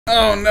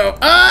Oh no.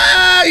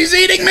 Ah, he's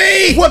eating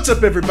me! What's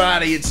up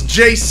everybody, it's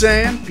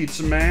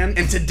JSanPizzaMan,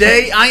 and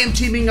today I am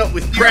teaming up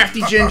with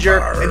Crafty Ginger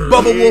and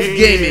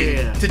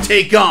BubbaWolfGaming to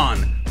take on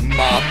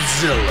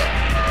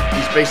Mobzilla.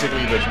 He's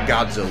basically the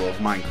Godzilla of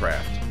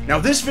Minecraft. Now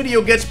this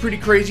video gets pretty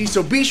crazy,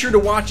 so be sure to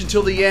watch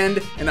until the end,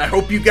 and I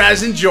hope you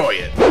guys enjoy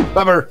it.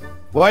 Bubba,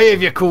 why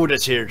have you called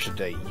us here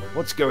today?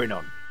 What's going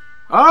on?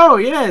 Oh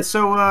yeah,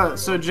 so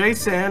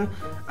JSan,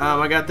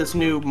 I got this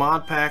new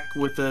mod pack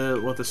with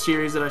a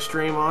series that I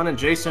stream on, and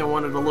JSan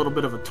wanted a little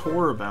bit of a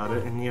tour about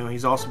it, and you know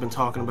he's also been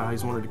talking about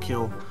he's wanted to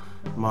kill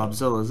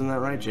Mobzilla, isn't that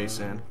right,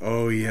 JSan?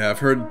 Oh yeah, I've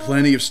heard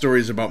plenty of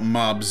stories about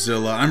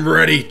Mobzilla. I'm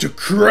ready to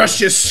crush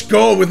his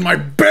skull with my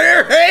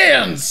bare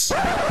hands!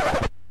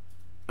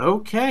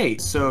 Okay,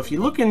 so if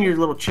you look in your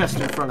little chest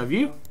in front of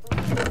you,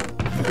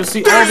 you'll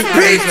see There's all the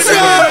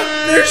pizza!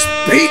 There's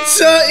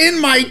pizza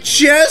in my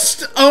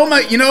chest! Oh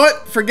my, you know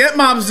what? Forget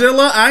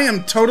Mobzilla, I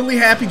am totally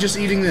happy just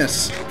eating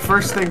this.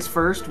 First things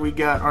first, we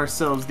got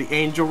ourselves the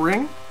angel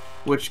ring,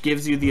 which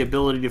gives you the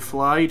ability to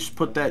fly. You just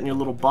put that in your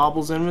little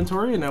baubles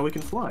inventory, and now we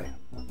can fly.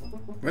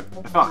 What?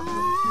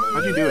 Oh,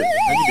 how'd you do it?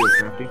 How'd you do it,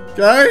 Crafty?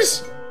 Guys?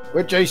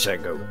 Where'd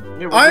Jason go?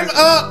 Yeah, I'm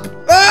up!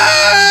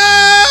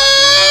 Ah!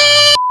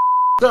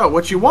 So,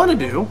 what you want to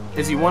do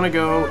is you want to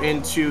go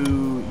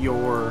into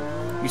your...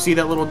 You see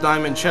that little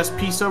diamond chest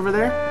piece over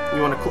there?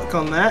 You want to click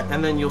on that,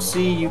 and then you'll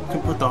see you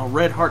can put the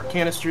red heart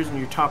canisters in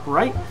your top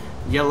right,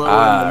 yellow in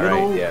the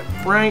middle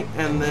right,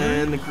 and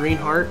then the green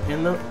heart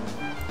in the...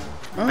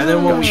 And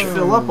then when we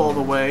fill up all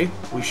the way,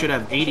 we should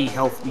have 80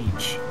 health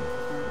each.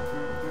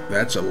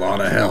 That's a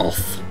lot of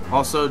health.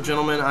 Also,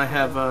 gentlemen, I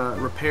have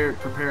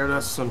prepared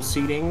us some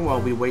seating while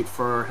we wait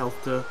for our health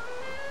to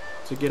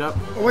get up.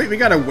 Oh wait, we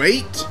gotta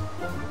wait?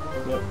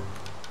 Yep.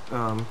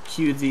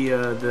 Cue the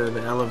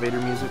elevator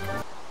music.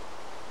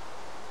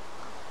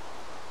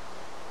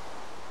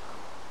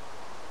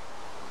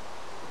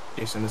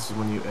 Jason, this is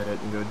when you edit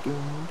and go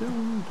doom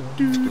doom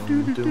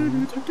doom doom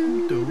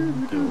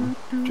doom doom.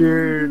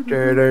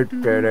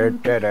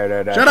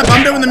 Shut up,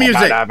 I'm doing the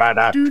music!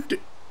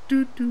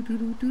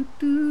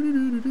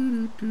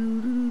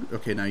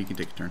 Okay, now you can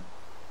take a turn.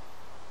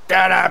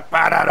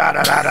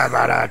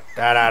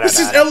 This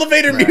is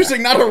elevator music,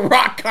 not a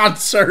rock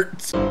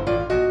concert!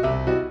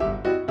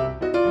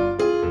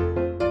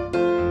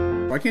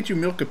 Why can't you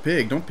milk a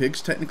pig? Don't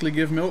pigs technically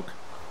give milk?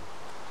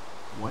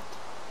 What?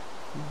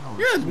 No,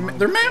 yeah,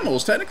 they're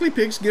mammals. Technically,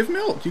 pigs give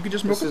milk. You could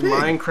just milk a pig. This is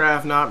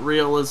Minecraft, not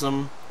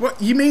realism. What?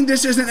 You mean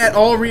this isn't at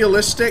all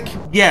realistic?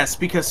 Yes,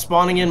 because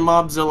spawning in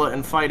Mobzilla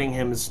and fighting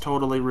him is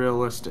totally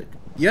realistic.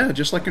 Yeah,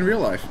 just like in real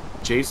life.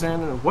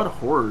 JSan, what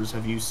horrors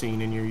have you seen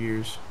in your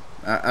years?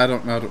 I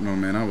don't know,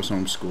 man. I was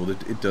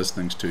homeschooled. It does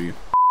things to you.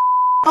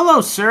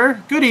 Hello,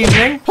 sir. Good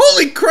evening.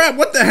 Holy crap!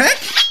 What the heck?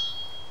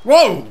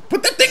 Whoa!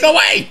 Put that thing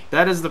away!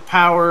 That is the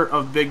power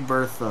of Big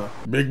Bertha.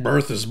 Big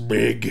Bertha's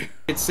big.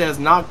 It says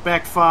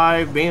knockback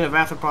 5, Bane of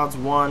Arthropods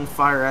 1,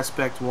 Fire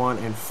Aspect 1,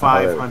 and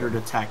 500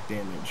 attack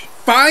damage.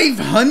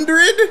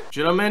 500?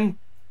 Gentlemen,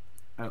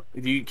 can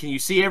you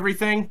see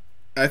everything?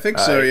 I think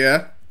so,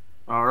 yeah.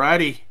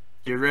 Alrighty,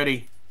 get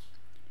ready.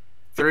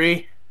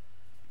 3,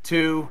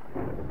 2,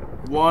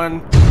 1.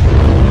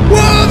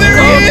 Whoa, there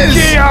he is!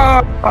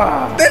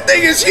 That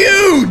thing is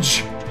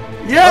huge!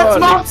 Yeah,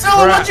 it's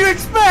Mobzilla, what'd you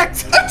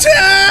expect?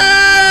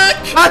 Attack!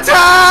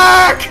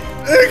 Attack!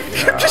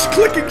 I'm just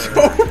clicking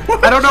so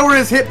much. I don't know where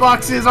his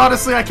hitbox is,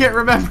 honestly, I can't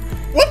remember.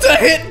 What's a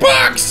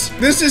hitbox?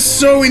 This is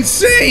so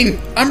insane!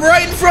 I'm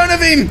right in front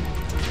of him!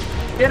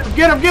 Get him,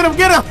 get him, get him,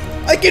 get him!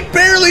 I can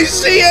barely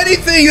see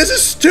anything! This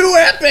is too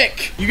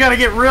epic! You gotta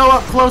get real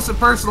up close and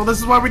personal. This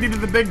is why we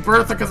needed the Big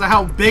Bertha, because of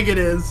how big it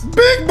is.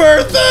 Big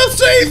Bertha,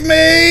 save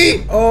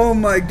me! Oh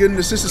my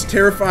goodness, this is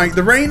terrifying.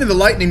 The rain and the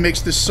lightning makes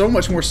this so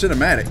much more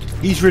cinematic.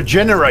 He's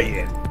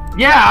regenerating.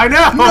 Yeah, I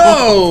know!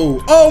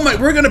 No! Oh my,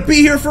 we're gonna be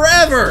here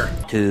forever!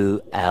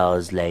 2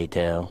 hours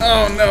later.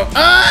 Oh no.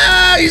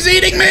 Ah! He's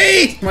eating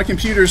me! My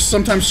computer's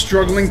sometimes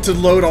struggling to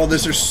load all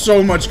this. There's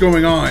so much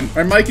going on.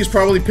 My mic is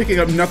probably picking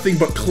up nothing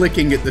but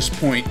clicking at this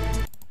point.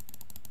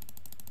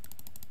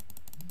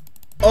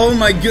 Oh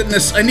my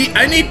goodness, I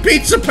need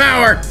pizza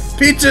power!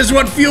 Pizza is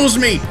what fuels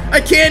me!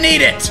 I can't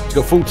eat it! He's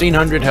got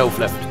 1400 health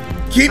left.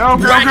 Keep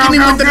whacking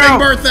him with the Big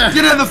Bertha!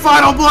 Get in the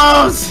final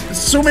blows!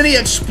 So many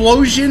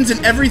explosions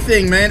and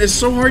everything, man. It's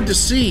so hard to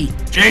see.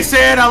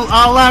 JSan,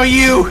 I'll allow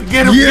you.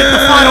 Get him, get the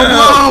final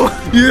blow!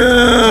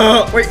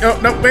 Yeah! Wait, no,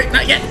 wait,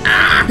 not yet.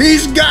 Ah!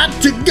 He's got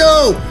to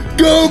go!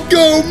 Go,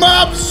 go,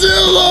 Mobzilla!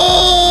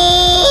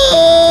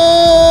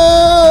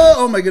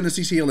 Oh my goodness,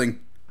 he's healing.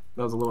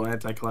 That was a little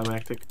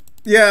anticlimactic.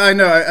 Yeah, I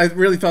know. I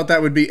really thought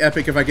that would be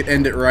epic if I could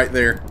end it right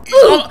there.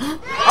 Oh,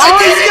 I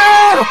did it!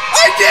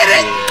 I did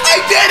it! I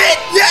did it!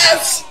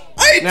 Yes!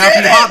 I did it! Now, if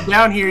you hop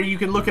down here, you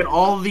can look at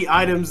all of the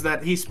items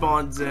that he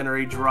spawns in or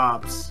he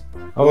drops.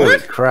 Holy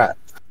crap.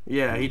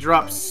 Yeah, he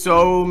drops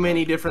so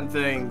many different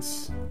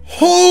things.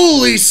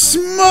 Holy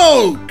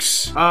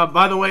smokes!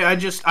 By the way, I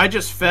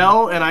just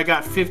fell and I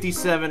got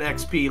 57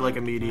 XP like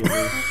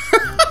immediately.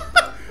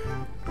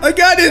 I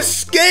got his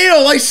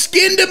scale! I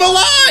skinned him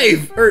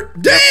alive! Or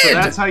dead! So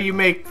that's how you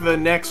make the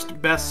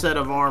next best set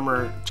of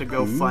armor to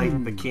go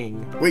fight the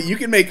king. Wait, you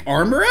can make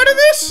armor out of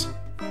this?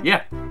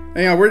 Yeah.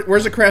 Hang on,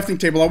 where's the crafting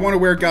table? I want to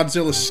wear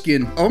Godzilla's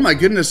skin. Oh my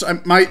goodness,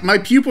 my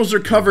pupils are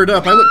covered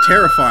up. I look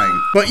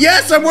terrifying. But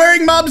yes, I'm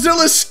wearing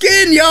Mobzilla's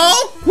skin, y'all!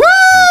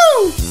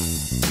 Woo!